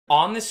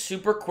On this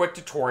super quick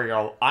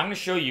tutorial, I'm going to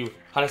show you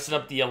how to set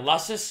up the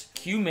Alesis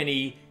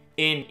QMini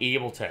in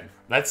Ableton.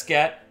 Let's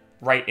get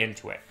right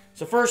into it.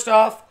 So first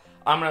off,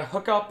 I'm going to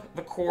hook up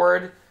the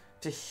cord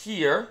to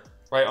here,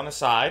 right on the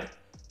side.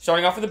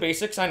 Starting off with the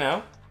basics, I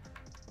know.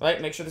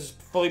 Right, make sure this is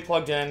fully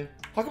plugged in.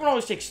 How come it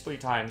always takes 3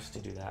 times to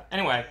do that?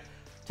 Anyway,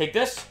 take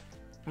this.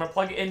 I'm going to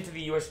plug it into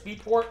the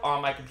USB port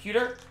on my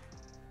computer.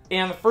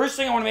 And the first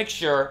thing I want to make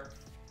sure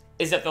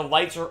is that the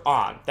lights are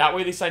on. That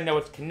way at least I know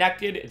it's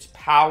connected, it's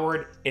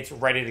powered, it's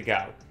ready to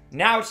go.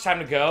 Now it's time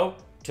to go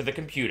to the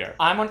computer.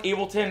 I'm on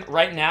Ableton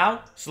right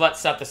now, so let's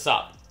set this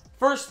up.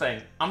 First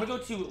thing, I'm gonna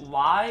go to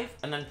Live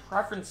and then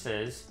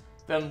Preferences,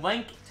 then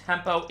Link,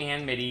 Tempo,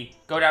 and MIDI.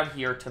 Go down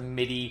here to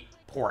MIDI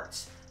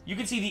ports. You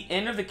can see the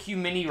end of the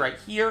QMini right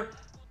here.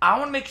 I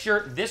wanna make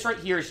sure this right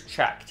here is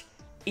checked.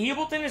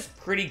 Ableton is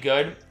pretty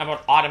good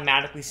about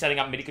automatically setting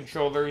up MIDI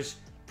controllers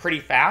pretty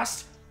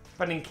fast,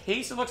 but in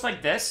case it looks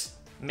like this,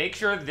 make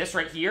sure this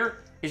right here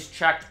is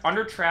checked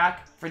under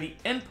track for the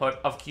input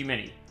of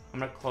QMini. I'm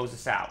gonna close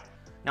this out.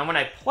 Now when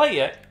I play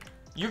it,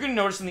 you're gonna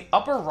notice in the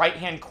upper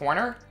right-hand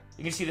corner,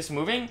 you can see this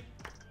moving.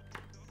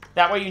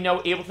 That way you know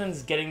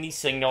Ableton's getting the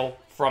signal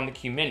from the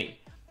QMini.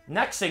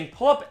 Next thing,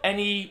 pull up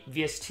any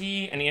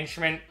VST, any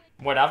instrument,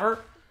 whatever.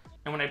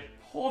 And when I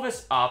pull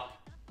this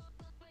up,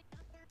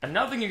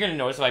 another thing you're gonna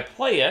notice if I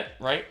play it,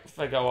 right? If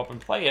I go up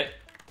and play it,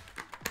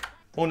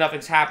 well,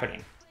 nothing's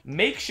happening.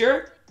 Make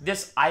sure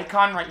this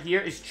icon right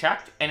here is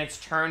checked and it's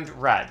turned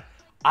red.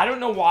 I don't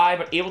know why,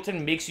 but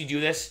Ableton makes you do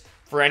this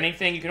for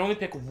anything. You can only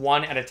pick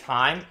one at a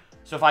time.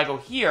 So if I go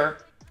here,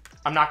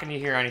 I'm not gonna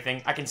hear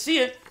anything. I can see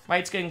it, right?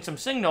 It's getting some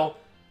signal,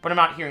 but I'm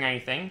not hearing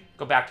anything.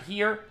 Go back to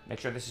here, make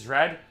sure this is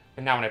red.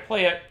 And now when I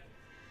play it,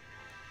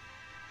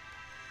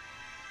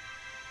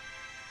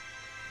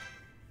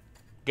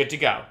 good to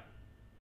go.